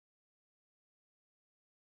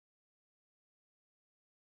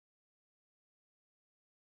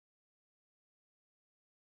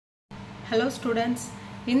Hello students,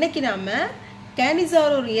 இன்னைக்கு நாம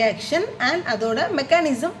cannizaro reaction and அதோட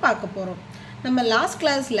mechanism பார்க்க போறோம். நம்ம last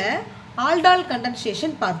classல aldol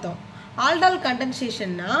condensation பார்த்தோம். aldol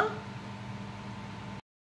condensationna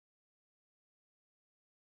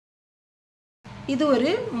இது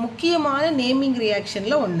ஒரு முக்கியமான நேமிங்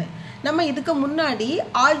ரியாக்ஷன்ல ஒன்று. நம்ம இதுக்கு முன்னாடி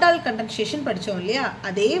aldol condensation படிச்சோம் இல்லையா,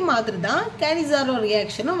 அதே மாதிரி தான் cannizaro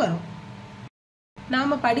ரியாக்ஷனும் வரும்.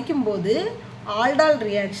 நாம படிக்கும்போது aldol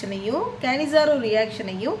ரியாக்ஷனையும் cannizaro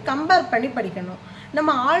ரியாக்ஷனையும் கம்பேர் பண்ணி படிக்கணும். நம்ம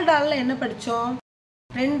aldolல என்ன படிச்சோம்?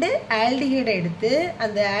 ரெண்டு ஆல்டிஹைடை எடுத்து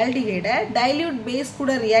அந்த ஆல்டிஹைடை டைல்யூட் பேஸ்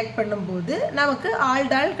கூட ரியாக்ட் பண்ணும்போது நமக்கு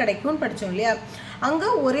aldol கிடைக்கும்னு படிச்சோம் இல்லையா. அங்க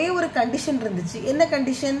ஒரே ஒரு கண்டிஷன் இருந்துச்சு. என்ன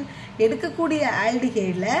கண்டிஷன்? எடுக்கக்கூடிய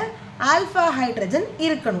ஆல்டிஹைட்ல ஆல்பா ஹைட்ரஜன்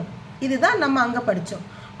இருக்கணும். இதுதான் நம்ம அங்க படிச்சோம்.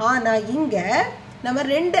 ஆனா இங்க நம்ம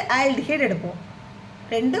ரெண்டு ஆல்டிஹைட் எடுப்போம்.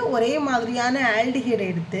 ரெண்டு ஒரே மாதிரியான ஆல்டிஹைட்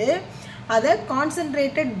எடுத்து அதை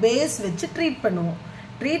கான்சென்ட்ரேட்டட் பேஸ் வச்சு ட்ரீட் பண்ணுவோம்.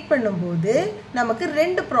 ட்ரீட் பண்ணும்போது நமக்கு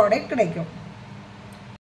ரெண்டு ப்ராடக்ட் கிடைக்கும்.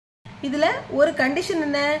 இதுல ஒரு கண்டிஷன்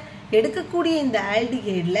என்ன? எடுக்கக்கூடிய இந்த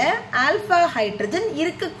ஆல்டிஹைட்ல ஆல்பா ஹைட்ரஜன்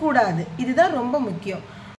இருக்கக்கூடாது. இதுதான் ரொம்ப முக்கியம்.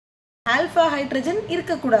 ஆல்பா ஹைட்ரஜன்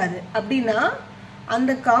இருக்கக்கூடாது அப்படின்னா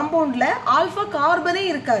அந்த காம்பவுண்ட்ல ஆல்பா கார்பனே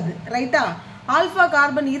இருக்காது. ரைட்டா? ஆல்பா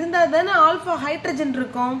கார்பன் இருந்தா தானே ஆல்பா ஹைட்ரஜன்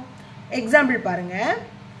இருக்கும். எக்ஸாம்பிள் பாருங்க,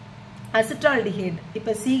 அசிட்டால்டிஹைட்.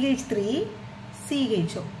 இப்ப CH3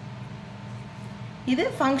 CHO, இது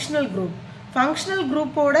ஃபங்க்ஷனல் குரூப். ஃபங்க்ஷனல்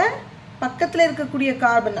குரூப்போட பக்கத்துல இருக்கக்கூடிய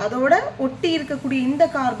கார்பன், அதோட ஒட்டி இருக்கக்கூடிய இந்த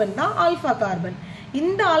கார்பன் தான் ஆல்பா கார்பன்.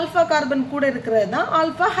 இந்த ஆல்பா கார்பன் கூட இருக்கிறது தான்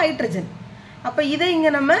ஆல்பா ஹைட்ரஜன். அப்ப இதை இங்க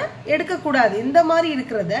நம்ம எடுக்க கூடாது. இந்த மாதிரி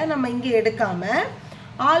இருக்கிறத நம்ம இங்க எடுக்காம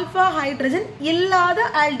ஆல்பா ஹைட்ரஜன் இல்லாத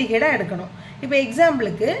ஆல்டிஹைடா எடுக்கணும். இப்ப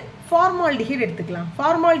எக்ஸாம்பிளுக்கு ஃபார்மால்டிஹைட் எடுத்துக்கலாம்.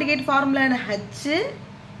 ஃபார்மால்டிஹைட் ஃபார்முலா என்ன?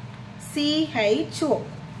 HCHO.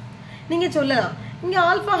 நீங்க சொல்லலாம் இங்க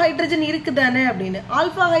ஆல்பா ஹைட்ரஜன் இருக்குதானே அப்படின்னு.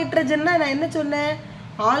 ஆல்பா ஹைட்ரஜன்னா நான் என்ன சொன்னேன்?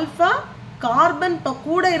 ஆல்பா கார்பன்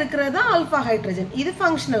கூட இருக்கிறது தான் ஆல்பா ஹைட்ரஜன். இது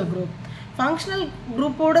ஃபங்க்ஷனல் குரூப். ஃபங்க்ஷனல்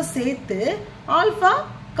குரூப்போட சேர்த்து ஆல்பா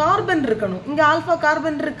கார்பன் இருக்கணும். இங்க ஆல்பா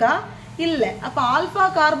கார்பன் இருக்கா? இல்ல. அப்ப ஆல்பா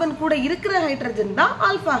கார்பன் கூட இருக்கிற ஹைட்ரஜன் தான்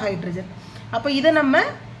ஆல்பா ஹைட்ரஜன். அப்ப இதை நம்ம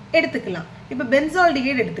எடுத்துக்கலாம். இப்ப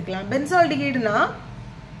பென்சால்டிஹைட் எடுத்துக்கலாம். பென்சால்டிஹைட்னா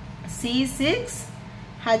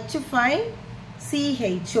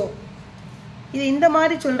C6H5CHO. இது இந்த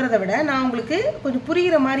மாதிரி சொல்றதை விட நான் உங்களுக்கு கொஞ்சம்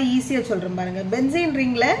புரியுற மாதிரி ஈஸியா சொல்றேன் பாருங்க. பென்சீன்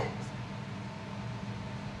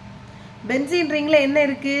ரிங்ல என்ன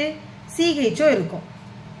இருக்கு? CHO இருக்கும்.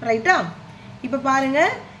 ரைட்டா? இப்ப பாருங்க,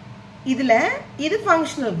 இதுல இது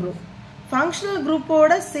ஃபங்க்ஷனல் குரூப். ஃபங்க்ஷனல்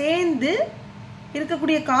குரூப்போட சேர்ந்து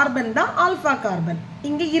இருக்கக்கூடிய கார்பன் தான் ஆல்பா கார்பன்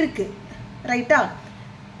இங்க இருக்கு. ரைட்டா?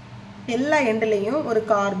 எல்லா எண்ட்லயும் ஒரு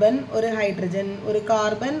கார்பன், ஒரு ஹைட்ரஜன், ஒரு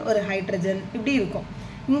கார்பன், ஒரு ஹைட்ரஜன் இப்படி இருக்கும்.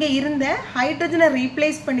 இங்க இருந்த ஹைட்ரஜனை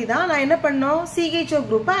ரீப்ளேஸ் பண்ணி தான் நான் என்ன பண்ணோம்? CHO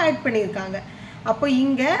குரூப்பை ஆட் பண்ணியிருக்காங்க. அப்போ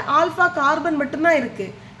இங்க ஆல்பா கார்பன் மட்டும்தான் இருக்கு.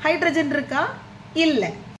 ஹைட்ரஜன் இருக்கா? இல்ல.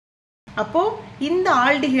 அப்போ இந்த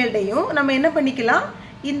ஆல்டிஹைடையும் நம்ம என்ன பண்ணிக்கலாம்?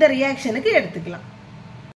 இந்த ரியாக்ஷனுக்கு எடுத்துக்கலாம்.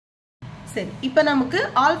 சரி, இப்ப நமக்கு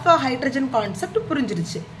ஆல்பா ஹைட்ரஜன் கான்செப்ட்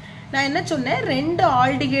புரிஞ்சிருச்சு. நான் என்ன சொன்னேன்? ரெண்டு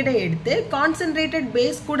ஆல்டிஹைடை எடுத்து கான்சென்ட்ரேட்டட்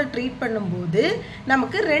பேஸ் கூட ட்ரீட் பண்ணும்போது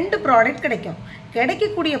நமக்கு ரெண்டு ப்ராடக்ட் கிடைக்கும்.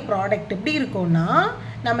 கிடைக்கக்கூடிய ப்ராடக்ட் எப்படி இருக்கும்னா,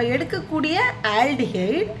 நம்ம எடுக்கக்கூடிய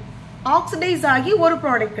ஆல்டிஹைட் ஆக்சிடைஸ் ஆகி ஒரு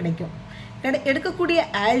ப்ராடக்ட் கிடைக்கும். எடுக்கக்கூடிய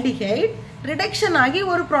ஆல்டிஹைட் ரிடக்ஷன் ஆகி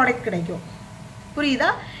ஒரு ப்ராடக்ட் கிடைக்கும். புரியுதா?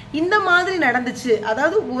 இந்த மாதிரி நடந்துச்சு.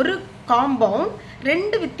 அதாவது ஒரு காம்பவுண்ட்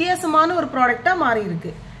ரெண்டு வித்தியாசமான ஒரு ப்ராடக்டா மாறி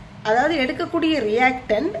இருக்கு. அதாவது எடுக்கக்கூடிய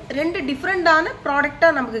ரியாக்டன்ட் ரெண்டு டிஃப்ரெண்டான ப்ராடக்டா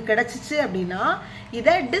நமக்கு கிடைச்சிச்சு அப்படின்னா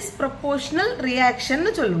இதை டிஸ்ப்ரொபோர்ஷனல் ரியாக்ஷன்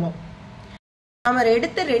சொல்லுவோம். நம்ம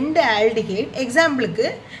எடுத்த ரெண்டு ஆல்டிஹைட், எக்ஸாம்பிளுக்கு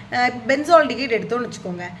பென்சால்டிஹைட் எடுத்தோம்னு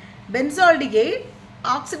வச்சுக்கோங்க. பென்சால்டிஹைட்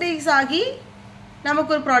ஆக்சிடைஸ் ஆகி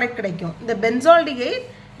நமக்கு ஒரு ப்ராடக்ட் கிடைக்கும். இந்த பென்சால்டிஹைட்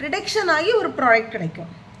ரிடக்ஷன் ஆகி ஒரு ப்ராடக்ட் கிடைக்கும்.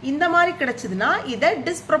 இந்த மாதிரி கிடைச்சதுன்னா இதை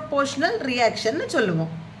டிஸ்ப்ரொபோர்ஷனல் ரியாக்ஷன்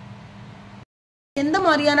சொல்லுவோம். எந்த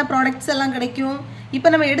மாதிரியான ப்ராடக்ட்ஸ் எல்லாம் கிடைக்கும்? இப்ப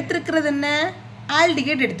நம்ம எடுத்திருக்கிறது என்ன?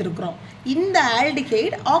 ஆல்டிஹைட் எடுத்திருக்கிறோம். இந்த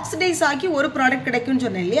ஆல்டிஹைட் ஆக்சிடைஸ் ஆகி ஒரு ப்ராடக்ட் கிடைக்கும்னு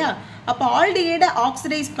சொன்னேன் இல்லையா? அப்ப ஆல்டிஹைடை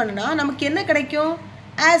ஆக்சிடைஸ் பண்ணா நமக்கு என்ன கிடைக்கும்?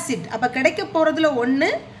 ஆசிட். அப்ப கிடைக்க போறதுல ஒண்ணு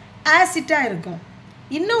ஆசிட்டா இருக்கும்,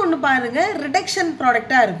 இன்னொன்னு பாருங்க ரிடக்ஷன்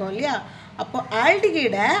ப்ராடக்டா இருக்கும் இல்லையா? அப்போ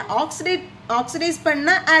ஆல்டிஹைடை ஆக்சிடைஸ் பண்ண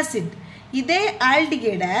ஆசிட், இதே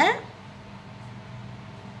ஆல்டிஹைடை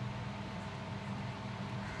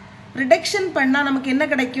ரிடக்ஷன் பண்ணா நமக்கு என்ன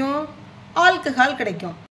கிடைக்கும்? ஆல்கஹால்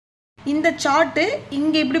கிடைக்கும். இந்த சார்ட்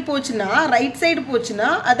இங்க இப்படி போச்சுன்னா, ரைட் சைடு போச்சுன்னா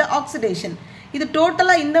அது ஆக்சிடேஷன். இது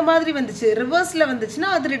டோட்டலா இந்த மாதிரி வந்துச்சு, ரிவர்ஸ்ல வந்துச்சுன்னா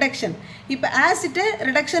அது ரிடக்ஷன். இப்ப ஆசிட்டை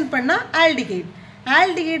ரிடக்ஷன் பண்ணா ஆல்டிஹைட்,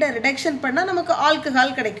 ஆல்டிஹைடை ரிடக்ஷன் பண்ணால் நமக்கு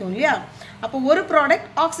ஆல்கஹால் கிடைக்கும் இல்லையா? அப்போ ஒரு ப்ராடக்ட்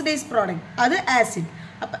ஆக்சிடைஸ் ப்ராடக்ட், அது ஆசிட்.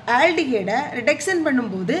 அப்போ ஆல்டிஹைடை ரிடக்ஷன்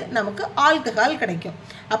பண்ணும்போது நமக்கு ஆல்கஹால் கிடைக்கும்.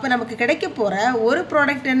 அப்போ நமக்கு கிடைக்க போகிற ஒரு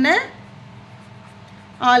ப்ராடக்ட் என்ன?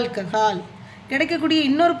 ஆல்கஹால். கிடைக்கக்கூடிய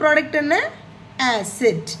இன்னொரு ப்ராடக்ட் என்ன?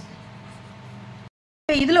 ஆசிட்.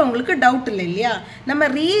 இதில் உங்களுக்கு டவுட் இல்லை இல்லையா? நம்ம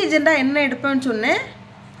ரீஏஜெண்டாக என்ன எடுப்போம்னு சொன்னேன்?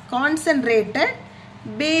 கான்சன்ட்ரேட்டட்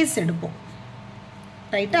பேஸ் எடுப்போம்.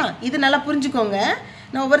 ரைட்டா? இது நல்லா புரிஞ்சுக்கோங்க.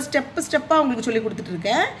 நான் ஒவ்வொரு ஸ்டெப்பாக உங்களுக்கு சொல்லி கொடுத்துட்டு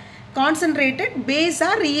இருக்கேன். கான்சன்ட்ரேட்டட்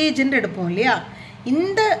பேஸாக ரீஏஜெண்ட் எடுப்போம் இல்லையா?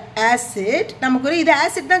 இந்த ஆசிட் நமக்கு ஒரு இது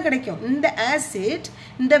ஆசிட் தான் கிடைக்கும். இந்த ஆசிட்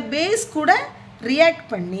இந்த பேஸ் கூட ரியாக்ட்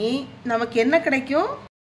பண்ணி நமக்கு என்ன கிடைக்கும்?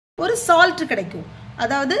 ஒரு சால்ட் கிடைக்கும்.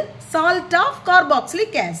 அதாவது salt of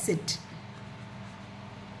carboxylic acid.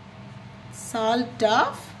 Salt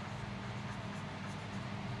of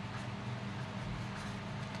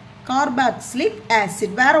carboxylic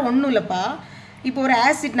acid. வேற ஒன்றும் இல்லைப்பா. இப்போ ஒரு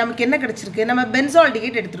ஆசிட் நமக்கு என்ன கிடைச்சிருக்கு? நம்ம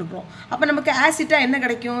பென்சால்டிஹைட் எடுத்துருக்கோம். அப்போ நமக்கு ஆசிட்டாக என்ன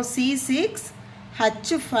கிடைக்கும்?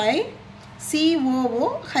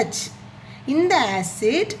 C6H5COOH. இந்த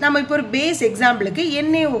ஆசிட் நம்ம இப்போ ஒரு பேஸ் எக்ஸாம்பிளுக்கு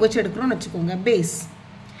NaOH எடுக்கிறோம்னு வச்சுக்கோங்க. பேஸ்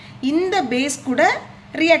இந்த பேஸ் கூட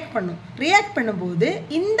ரியாக்ட் பண்ணும். ரியாக்ட் பண்ணும்போது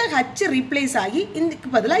இந்த ஹச் ரீப்ளேஸ் ஆகி இதுக்கு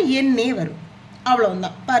பதிலாக Na வரும்.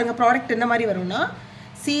 அவ்வளோதான். பாருங்கள் ப்ராடக்ட் என்ன மாதிரி வரும்னா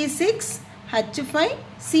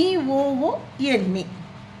C6H5COONA.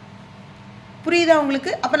 புரியுதா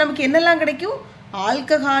உங்களுக்கு? அப்போ நமக்கு என்னெல்லாம் கிடைக்கும்?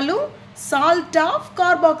 ஆல்கஹாலும் சால்ட் ஆஃப்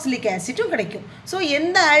கார்பாக்சிலிக் ஆசிட்டும் கிடைக்கும். ஸோ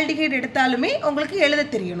எந்த ஆல்டிஹைட் எடுத்தாலுமே உங்களுக்கு எழுத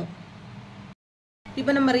தெரியணும்.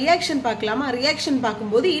 இப்போ நம்ம ரியாக்ஷன் பார்க்கலாமா? ரியாக்ஷன்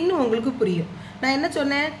பார்க்கும்போது இன்னும் உங்களுக்கு புரியும். நான் என்ன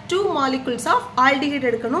சொன்னேன்? 2 molecules ஆஃப் ஆல்டிஹைட்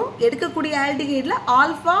எடுக்கணும். எடுக்கக்கூடிய ஆல்டிஹைடில்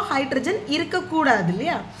ஆல்ஃபா ஹைட்ரஜன் இருக்கக்கூடாது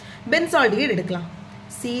இல்லையா? பென்சால்டிஹைட் எடுக்கலாம்.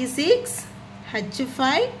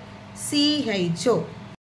 C6H5CHO.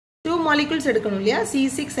 2 molecules எடுக்கணும் இல்லையா?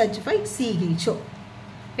 C6H5CHO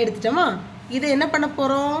எடுத்துட்டோமா? இது என்ன பண்ண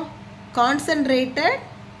போகிறோம்? கான்சன்ட்ரேட்டட்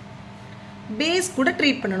பேஸ் கூட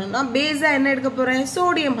ட்ரீட் பண்ணணும். நான் பேஸாக என்ன எடுக்க போகிறேன்?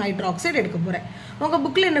 சோடியம் ஹைட்ராக்சைடு எடுக்க போகிறேன். உங்கள்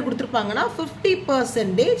புக்கில் என்ன கொடுத்துருப்பாங்கன்னா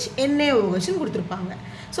 50% NaOHன்னு கொடுத்துருப்பாங்க.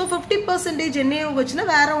 ஸோ 50% NaOHனா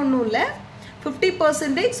வேறு ஒன்றும் இல்லை.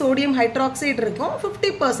 50% சோடியம் ஹைட்ராக்சைடு இருக்கும்,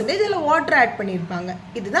 50% இதில் வாட்டர் ஆட் பண்ணியிருப்பாங்க.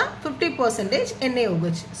 இதுதான் 50%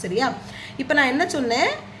 NaOH. சரியா? இப்போ நான் என்ன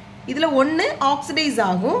சொன்னேன்? இதில் ஒன்று ஆக்சிடைஸ்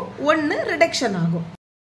ஆகும், ஒன்று ரிடக்ஷன் ஆகும்.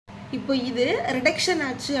 இப்போ இது ரிடக்ஷன்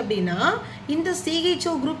ஆச்சு அப்படின்னா இந்த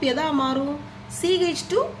CHO குரூப் எதா மாறும்?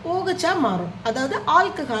 CH2OH மாறும். அதாவது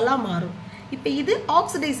ஆல்கஹாலாக மாறும். இப்போ இது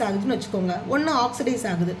ஆக்சிடைஸ் ஆகுதுன்னு வச்சுக்கோங்க. ஒன்று ஆக்சிடைஸ்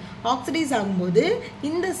ஆகுது. ஆக்சிடைஸ் ஆகும்போது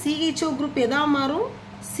இந்த CHO குரூப் எதா மாறும்?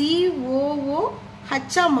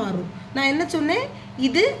 COOH மாறும். நான் என்ன சொன்னேன்?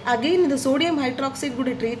 இது அகைன் இந்த சோடியம் ஹைட்ராக்சைடு கூட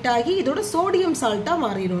ட்ரீட் ஆகி இதோட சோடியம் சால்ட்டாக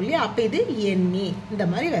மாறிடும் இல்லையா? அப்போ இது Na இந்த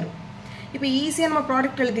மாதிரி வரும். இப்போ ஈஸியாக நம்ம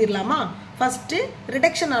ப்ராடக்ட் எழுதிடலாமா? ஃபஸ்ட்டு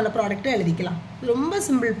ரிடக்ஷன் ஆன ப்ராடக்ட்டை எழுதிக்கலாம். ரொம்ப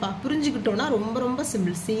சிம்பிள்ப்பா. புரிஞ்சுக்கிட்டோன்னா ரொம்ப ரொம்ப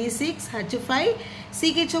சிம்பிள்.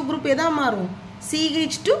 C6H5CHO குரூப் எதா மாறும்?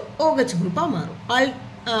 CH2OH குரூப்பாக மாறும்.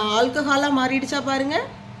 ஆல்கஹாலாக மாறிடுச்சா பாருங்க.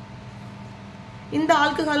 இந்த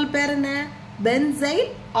ஆல்கஹால் பேர் என்ன? Benzyl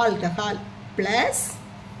alcohol. ப்ளஸ்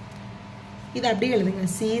இது அப்படியே எழுதுங்க.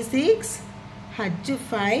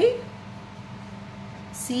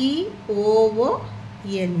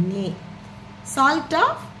 C6H5COONA. சால்ட்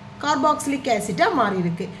ஆஃப் கார்பாக்சிலிக் ஆசிட்டாக மாறி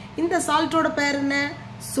இருக்கு. இந்த சால்ட்டோட பேர் என்ன?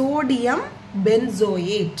 Sodium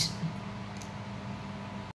benzoate.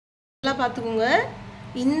 பார்த்துக்கோங்க.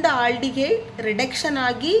 இந்த ஆல்டிஹைட் ரிடக்ஷன்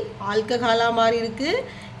ஆகி ஆல்கஹாலாக மாறி இருக்கு.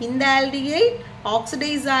 இந்த ஆல்டிஹைட்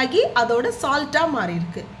ஆக்சிடைஸ் ஆகி அதோட சால்ட்டாக மாறி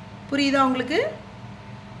இருக்கு. புரியுதா உங்களுக்கு?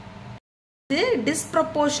 இது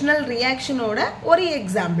டிஸ்ப்ரப்போர்ஷனல் ரியாக்ஷனோட ஒரு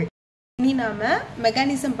எக்ஸாம்பிள். இனி நாம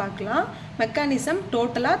மெக்கானிசம் பார்க்கலாம். மெக்கானிசம்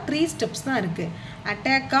டோட்டலாக 3 ஸ்டெப்ஸ் தான் இருக்கு.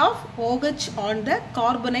 Attack of OH on the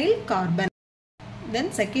carbonyl carbon.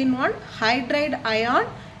 Then second one hydride ion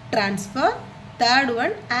transfer. Third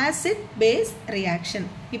one acid base reaction.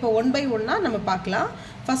 இப்போ 1 by 1 நம்ம பார்க்கலாம்.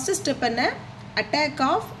 ஃபர்ஸ்ட் ஸ்டெப் என்ன? Attack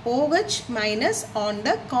of OH minus on the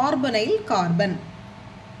carbonyl carbon.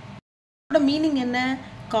 Meaning என்ன?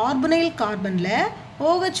 Carbonyl கார்பன்ல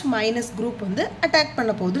OH minus group வந்து attack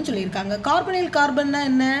பண்ண போகுதுன்னு சொல்லியிருக்காங்க. Carbonyl கார்பன்னா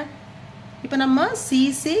என்ன? இப்போ நம்ம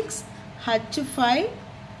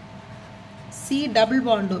C6H5C டபுள்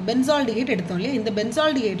பாண்டோ பென்சால்டிஹைட் எடுத்தோம் இல்லையா? இந்த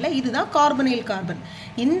பென்சால்டிஹைட்ல இதுதான் கார்பனைல் கார்பன்.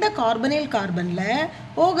 இந்த கார்பனைல் கார்பன்ல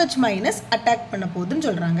OH மைனஸ் அட்டாக் பண்ண போகுதுன்னு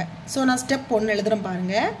சொல்றாங்க. ஸோ நான் ஸ்டெப் 1 எழுதுறேன்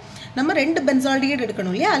பாருங்க. நம்ம 2 பென்சால்டிஹைட்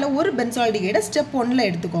எடுக்கணும் இல்லையா? அதில் ஒரு பென்சால்டிஹைடை ஸ்டெப் 1ல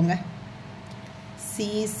எடுத்துக்கோங்க.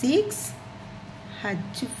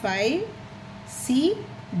 C6H5C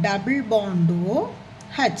double bond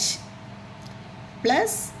H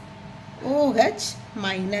plus OH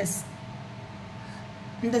minus.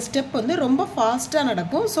 இந்த ஸ்டெப் வந்து ரொம்ப ஃபாஸ்ட்டாக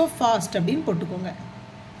நடக்கும். ஸோ ஃபாஸ்ட் அப்படின்னு போட்டுக்கோங்க.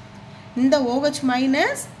 இந்த OH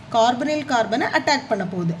மைனஸ் கார்பனில் கார்பனை அட்டாக் பண்ண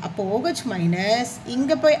போகுது. அப்போ OH மைனஸ்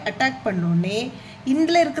இங்கே போய் அட்டாக் பண்ணோடனே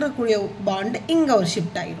இதில் இருக்கக்கூடிய பாண்ட் இங்கே ஒரு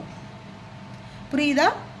ஷிஃப்ட் ஆகிடும். புரியுதா?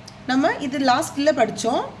 நம்ம இது லாஸ்ட்டில்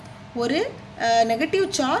படித்தோம். ஒரு நெகட்டிவ்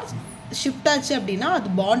சார்ஜ் ஷிஃப்ட் ஆச்சு அப்படின்னா அது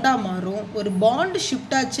பாண்டாக மாறும். ஒரு பாண்ட்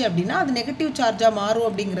ஷிஃப்ட் ஆச்சு அப்படின்னா அது நெகட்டிவ் சார்ஜாக மாறும்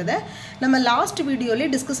அப்படிங்கிறத நம்ம லாஸ்ட் வீடியோலேயே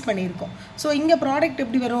டிஸ்கஸ் பண்ணியிருக்கோம். ஸோ இங்கே ப்ராடக்ட்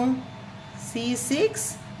எப்படி வரும்?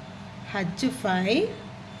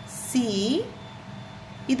 C6H5C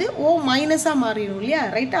இது O மைனஸாக மாறிடும் இல்லையா?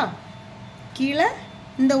 ரைட்டா? கீழே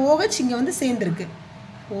இந்த OH இங்கே வந்து சேர்ந்துருக்கு.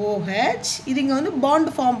 OH இது இங்கே வந்து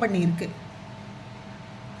பாண்ட் ஃபார்ம் பண்ணியிருக்கு.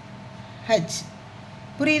 H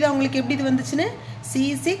புரியுதா உங்களுக்கு எப்படி இது வந்துச்சுன்னு?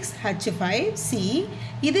 C6H5C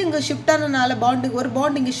இது இங்கே ஷிஃப்ட் ஆனனால பாண்டு ஒரு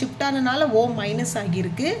பாண்ட் இங்கே ஷிஃப்ட் ஆனனால O மைனஸ்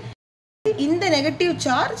ஆகியிருக்கு. இந்த நெகட்டிவ்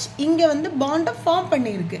சார்ஜ் இங்கே வந்து பாண்டை ஃபார்ம்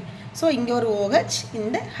பண்ணியிருக்கு. ஸோ இங்கே ஒரு OH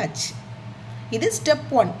இந்த H. இது ஸ்டெப்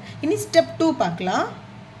 1. இனி ஸ்டெப் 2 பார்க்கலாம்.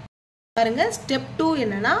 பாருங்க, ஸ்டெப் 2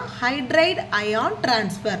 என்னன்னா hydride ion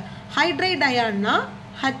transfer. Hydride அயான்னா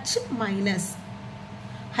H minus.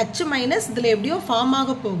 H minus இதில் எப்படியோ ஃபார்ம்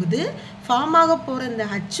ஆக போகுது. ஃபார்ம் ஆக போகிற இந்த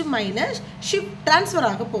H மைனஸ் ஷிஃப்ட் ட்ரான்ஸ்ஃபர்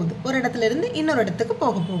ஆக போகுது. ஒரு இடத்துல இருந்து இன்னொரு இடத்துக்கு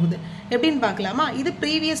போக போகுது. எப்படின்னு பார்க்கலாமா? இது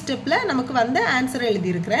ப்ரீவியஸ் ஸ்டெப்பில் நமக்கு வந்த ஆன்சரை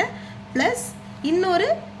எழுதியிருக்கிறேன். ப்ளஸ் இன்னொரு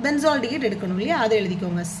பென்சால்டிஹைட் எடுக்கணும் இல்லையா? அதை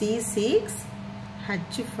எழுதிக்கோங்க.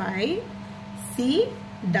 C6H5C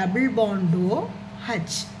டபுள் பாண்டோ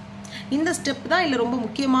H. இந்த ஸ்டெப் தான் இல்லை ரொம்ப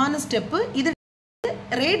முக்கியமான ஸ்டெப்பு. இது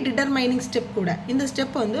ரேட் டிட்டர்மைனிங் ஸ்டெப் கூட. இந்த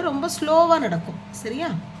ஸ்டெப் வந்து ரொம்ப ஸ்லோவாக நடக்கும். சரியா?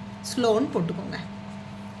 ஸ்லோன்னு போட்டுக்கோங்க.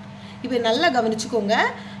 இப்போ நல்லா கவனிச்சுக்கோங்க.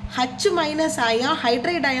 H minus ion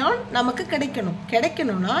hydride ion நமக்கு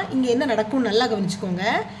கிடைக்கணும்னா இங்கே என்ன நடக்கும் நல்லா கவனிச்சுக்கோங்க.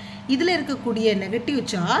 இதில் இருக்கக்கூடிய நெகட்டிவ்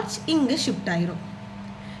சார்ஜ் இங்கே ஷிஃப்ட் ஆயிரும்.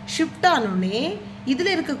 ஷிஃப்ட் ஆனோடனே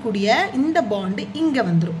இதில் இருக்கக்கூடிய இந்த பாண்டு இங்கே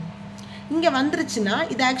வந்துடும். இங்கே வந்துருச்சுன்னா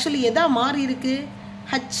இது ஆக்சுவலி எதா மாறி இருக்கு?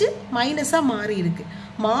 H மைனஸாக மாறி இருக்கு.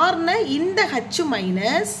 மாறின இந்த H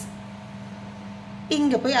மைனஸ்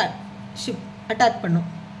இங்கே போய் அட்டாக் பண்ணும்.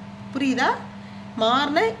 புரியுதா?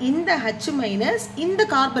 மாறின இந்த H மைனஸ் இந்த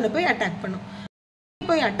கார்பனை போய் அட்டாக் பண்ணும்.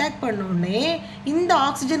 போய் அட்டாக் பண்ணோடனே இந்த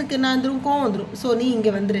ஆக்சிஜனுக்கு என்ன வந்துடும்? கோவம் வந்துடும். ஸோ நீ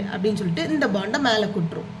இங்கே வந்துரு அப்படின்னு சொல்லிட்டு இந்த பாண்டை மேலே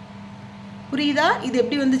கூட்டுரும். புரியுதா இது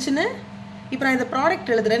எப்படி வந்துச்சுன்னு? இப்போ நான் இந்த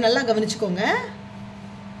ப்ராடக்ட் எழுதுறேன், நல்லா கவனிச்சுக்கோங்க.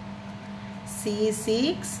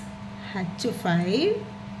 C6H5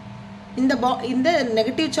 இந்த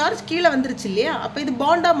நெகட்டிவ் சார்ஜ் கீழே வந்துருச்சு இல்லையா? அப்போ இது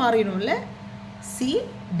பாண்டாக மாறிடும்ல. C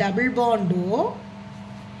டபுள் பாண்டோ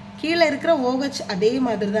கீழே இருக்கிற OH அதே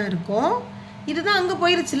மாதிரி தான் இருக்கும். இதுதான் அங்கே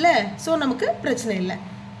போயிருச்சுல்ல. ஸோ நமக்கு பிரச்சனை இல்லை.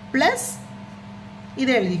 ப்ளஸ்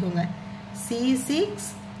இதை எழுதிக்கோங்க.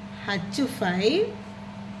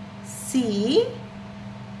 C6H5C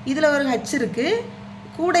இதில் ஒரு H இருக்கு,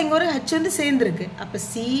 கூட இங்கே ஒரு H வந்து சேர்ந்துருக்கு. அப்போ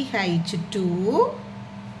CH2O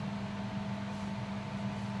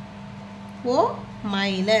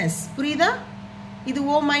மைனஸ். புரியுதா? இது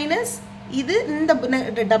O மைனஸ். இது இந்த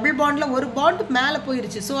டபுள் பாண்டில் ஒரு பாண்ட் மேலே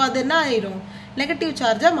போயிருச்சு. ஸோ அது என்ன ஆயிரும்? நெகட்டிவ்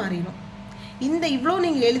சார்ஜாக மாறிடும். இந்த இவ்வளோ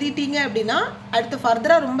நீங்கள் எழுதிட்டீங்க அப்படின்னா அடுத்து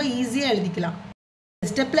ஃபர்தராக ரொம்ப ஈஸியாக எழுதிக்கலாம்.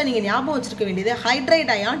 ஸ்டெப்பில் நீங்கள் ஞாபகம் வச்சுருக்க வேண்டியது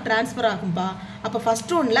ஹைட்ரைட் அயான் ட்ரான்ஸ்ஃபர் ஆகும்பா. அப்போ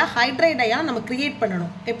ஃபஸ்ட் ஒன்றில் ஹைட்ரைட் அயான் நம்ம கிரியேட்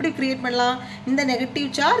பண்ணணும். எப்படி கிரியேட் பண்ணலாம்? இந்த நெகட்டிவ்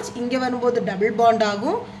சார்ஜ் இங்கே வரும்போது டபுள் பாண்ட்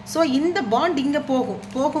ஆகும். ஸோ இந்த பாண்ட் இங்கே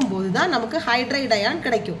போகும்போது தான் நமக்கு ஹைட்ரைட் அயான்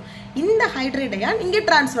கிடைக்கும். இந்த ஹைட்ரைட் அயான் இங்கே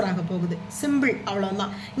ட்ரான்ஸ்ஃபர் ஆக போகுது. சிம்பிள்,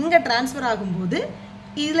 அவ்வளோதான். இங்கே ட்ரான்ஸ்ஃபர் ஆகும்போது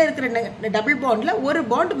இதில் இருக்கிற டபுள் பாண்டில் ஒரு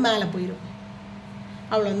பாண்ட் மேலே போயிடும்.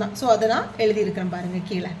 அவ்வளோதான். ஸோ அதை நான் எழுதியிருக்கிறேன் பாருங்கள்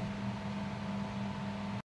கீழே.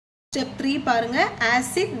 ஸ்டெப் 3 பாருங்க,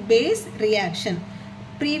 ஆசிட் பேஸ் ரியாக்ஷன்.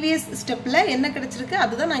 ப்ரீவியஸ் ஸ்டெப்பில் என்ன கிடைச்சிருக்கு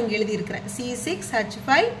அதுதான் நான் இங்கே எழுதியிருக்கிறேன்.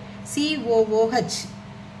 C6H5COOH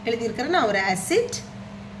எழுதியிருக்கிறேன் நான். ஒரு ஆசிட்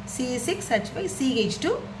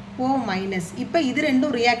C6H5CH2O மைனஸ். இப்போ இது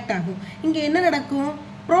ரெண்டும் ரியாக்ட் ஆகும். இங்கே என்ன நடக்கும்?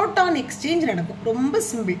 புரோட்டான் எக்ஸ்சேஞ்ச் நடக்கும். ரொம்ப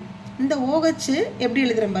சிம்பிள். இந்த OH எப்படி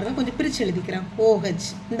எழுதுறேன் பாருங்க, கொஞ்சம் பிரித்து எழுதிக்கிறேன். OH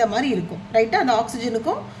இந்த மாதிரி இருக்கும். ரைட்டா? அந்த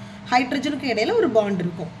ஆக்சிஜனுக்கும் ஹைட்ரஜனுக்கும் இடையில ஒரு பாண்ட்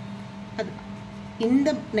இருக்கும். அது இந்த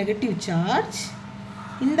நெகட்டிவ் சார்ஜ்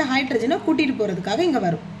இந்த ஹைட்ரஜனை கூட்டிட்டு போறதுக்காக இங்க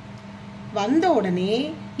வரும். வந்த உடனே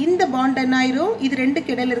இந்த பாண்ட் என்ன ஆயிரும்? இது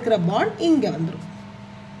ரெண்டுக்கு இடையில இருக்கிற பாண்ட் இங்க வந்துடும்.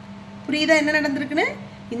 புரியுதா என்ன நடந்திருக்குன்னு?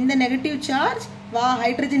 இந்த நெகட்டிவ் சார்ஜ் வா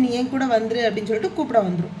ஹைட்ரஜன் ஏன் கூட வந்துரு அப்படின்னு சொல்லிட்டு கூப்பிட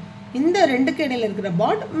வந்துடும். இந்த ரெண்டுக்கு இடையில இருக்கிற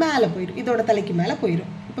பாண்ட் மேலே போயிடும், இதோட தலைக்கு மேலே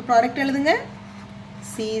போயிடும். இப்போ ப்ராடக்ட் எழுதுங்க.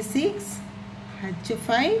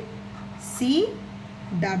 C6H5C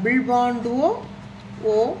double bond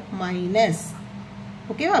O minus.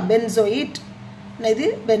 ஓகேவா? பென்சோயிட். இது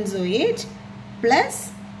பென்சோயிட் ப்ளஸ்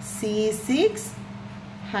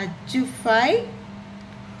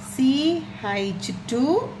C6H5CH H2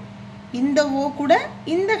 இந்த O கூட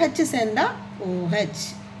இந்த H சேர்ந்தா OH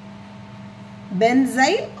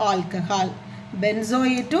பென்சைல் ஆல்கஹால்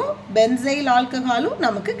பென்சோயேட்டும் பென்சைல் ஆல்கஹாலும்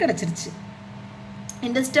நமக்கு கிடைச்சிருச்சு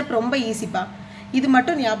இந்த ஸ்டெப் ரொம்ப ஈஸிப்பா இது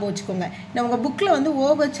மட்டும் ஞாபகம் வச்சுக்கோங்க நம்ம புக்கில் வந்து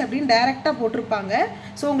OH அப்படின்னு டைரெக்டாக போட்டிருப்பாங்க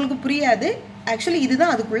ஸோ உங்களுக்கு புரியாது ஆக்சுவலி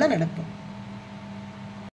இதுதான் அதுக்குள்ளே நடக்கும்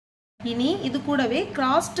இனி இது கூடவே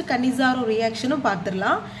கிராஸ்ட் கனிசாரோ ரியாக்ஷனும்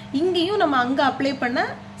பார்த்துடலாம் இங்கேயும் நம்ம அங்கே அப்ளை பண்ண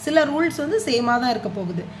சில ரூல்ஸ் வந்து சேமாக தான் இருக்க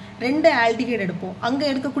போகுது 2 ஆல்டிகைட் எடுப்போம் அங்கே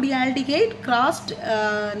எடுக்கக்கூடிய ஆல்டிகைட் கிராஸ்ட்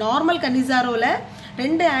நார்மல் கனிசாரோவில்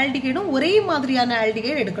 2 ஆல்டிகைடும் ஒரே மாதிரியான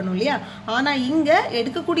ஆல்டிகைட் எடுக்கணும் இல்லையா ஆனால் இங்கே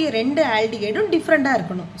எடுக்கக்கூடிய 2 ஆல்டிகைடும் டிஃப்ரெண்ட்டாக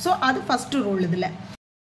இருக்கணும் ஸோ அது ஃபஸ்ட்டு ரூல் இதில்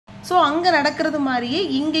ஸோ அங்கே நடக்கிறது மாதிரியே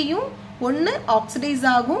இங்கேயும் ஒன்று ஆக்சிடைஸ்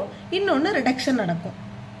ஆகும் இன்னொன்று ரிடக்ஷன் நடக்கும்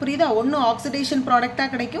புரியுதா ஒன்று ஆக்சிடேஷன் ப்ராடக்டாக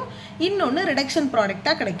கிடைக்கும் இன்னொன்று ரிடக்ஷன்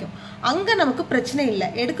ப்ராடக்டாக கிடைக்கும் அங்கே நமக்கு பிரச்சனை இல்லை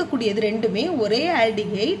எடுக்கக்கூடியது ரெண்டுமே ஒரே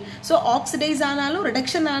ஆல்டிகைட் ஸோ ஆக்சிடைஸ் ஆனாலும்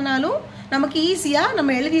ரிடக்ஷன் ஆனாலும் நமக்கு ஈஸியாக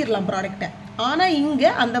நம்ம எழுதிடலாம் ப்ராடக்டை ஆனால் இங்கே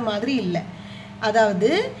அந்த மாதிரி இல்லை அதாவது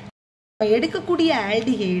எடுக்கக்கூடிய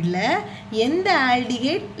ஆல்டிகைடில் எந்த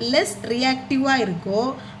ஆல்டிகைட் லெஸ் ரியாக்டிவாக இருக்கோ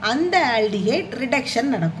அந்த ஆல்டிகைட்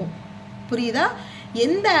ரிடக்ஷன் நடக்கும் புரியுதா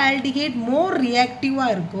எந்த ஆல்டிகைட் மோர்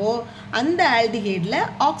ரியாக்டிவாக இருக்கோ அந்த ஆல்டிகைடில்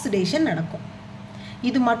ஆக்சிடேஷன் நடக்கும்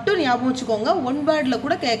இது மட்டும் ஞாபகம் வச்சுக்கோங்க ஒன் வேர்டில்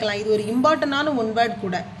கூட கேட்கலாம் இது ஒரு இம்பார்ட்டண்டான ஒன் வேர்ட்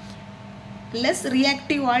கூட லெஸ்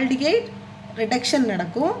ரியாக்டிவ் ஆல்டிகைட் ரிடக்ஷன்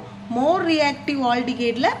நடக்கும் மோர் ரியாக்டிவ்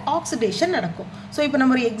ஆல்டிகைடில் ஆக்சிடேஷன் நடக்கும் ஸோ இப்போ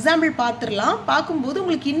நம்ம ஒரு எக்ஸாம்பிள் பார்த்துடலாம் பார்க்கும்போது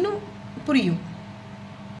உங்களுக்கு இன்னும் புரியும்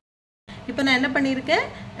இப்போ நான் என்ன பண்ணியிருக்கேன்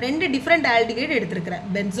 2 டிஃப்ரெண்ட் ஆல்டிகைட் எடுத்திருக்கிறேன்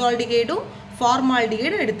பென்சால்டிகைடும்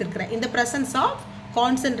ஃபார்மால்டிகைடும் எடுத்திருக்கிறேன் இந்த presence of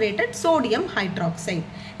concentrated sodium hydroxide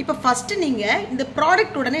இப்போ ஃபர்ஸ்ட் நீங்கள் இந்த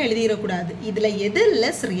ப்ராடக்ட் உடனே எழுதிடக்கூடாது இதில் எது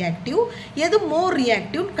லெஸ் ரியாக்டிவ் எது மோர்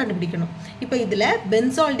ரியாக்டிவ்னு கண்டுபிடிக்கணும் இப்போ இதில்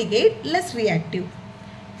பென்சால்டிகைட் லெஸ் ரியாக்டிவ்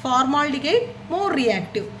ஃபார்மால்டிகைட் மோர்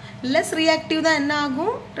ரியாக்டிவ் லெஸ் ரியாக்டிவ் தான் என்ன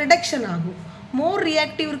ஆகும் ரிடக்ஷன் ஆகும் மோர்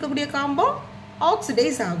ரியாக்டிவ் இருக்கக்கூடிய காம்பவுண்ட்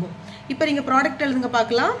ஆக்சிடைஸ் ஆகும் இப்போ நீங்கள் ப்ராடக்ட் எழுதுங்க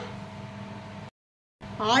பார்க்கலாம்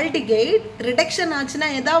ஆல்டிகைட் ரிடக்ஷன் ஆச்சுன்னா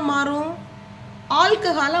எதா மாறும்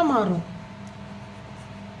ஆல்கஹாலாக மாறும்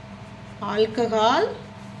ஆல்கஹால்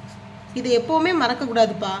இது எப்போவுமே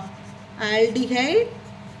மறக்கக்கூடாதுப்பா ஆல்டிகைட்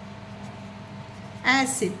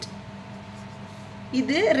ஆசிட்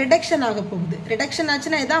இது ரிடக்ஷன் ஆக போகுது ரிடக்ஷன்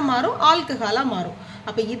ஆச்சுன்னா எதா மாறும் ஆல்கஹாலாக மாறும்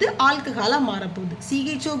அப்போ இது ஆல்கஹாலாக மாறப்போகுது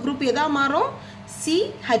CHO குரூப் எதா மாறும்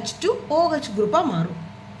CH2OH குரூப்பாக மாறும்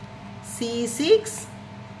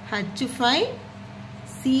C6H5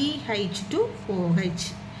 CH2OH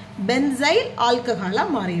பென்சைல்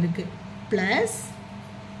ஆல்கஹாலாக மாறி இருக்கு பிளஸ்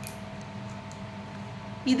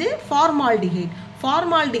இது ஃபார்மால்டிகைட்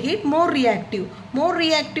ஃபார்மால்டிகைட் மோர்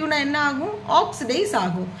ரியாக்டிவ்னா என்ன ஆகும் ஆக்சிடைஸ்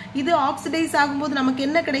ஆகும் இது ஆக்சிடைஸ் ஆகும்போது நமக்கு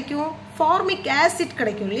என்ன கிடைக்கும் ஃபார்மிக் ஆசிட்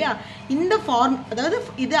கிடைக்கும் இல்லையா இந்த அதாவது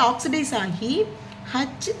இது ஆக்சிடைஸ் ஆகி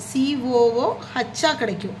HCOO ஹச்சா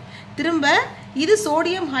கிடைக்கும் திரும்ப இது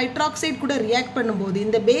சோடியம் ஹைட்ராக்சைடு கூட ரியாக்ட் பண்ணும்போது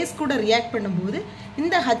இந்த பேஸ் கூட ரியாக்ட் பண்ணும்போது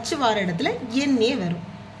இந்த H வர இடத்துல Na வரும்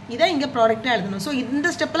இதான் இங்கே ப்ராடக்டாக எழுதணும் ஸோ இந்த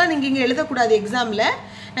ஸ்டெப்லாம் நீங்கள் இங்கே எழுதக்கூடாது எக்ஸாமில்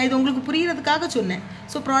நான் இது உங்களுக்கு புரிகிறதுக்காக சொன்னேன்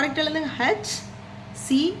ஸோ ப்ராடக்ட் எழுதுங்க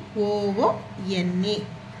HCOONA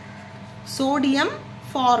சோடியம்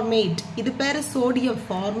ஃபார்மேட் இது பேர் சோடியம்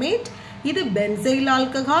ஃபார்மேட் இது benzyl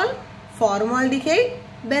alcohol formaldehyde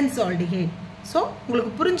benzaldehyde so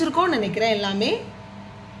உங்களுக்கு புரிஞ்சிருக்கோன்னு நினைக்கிறேன் எல்லாமே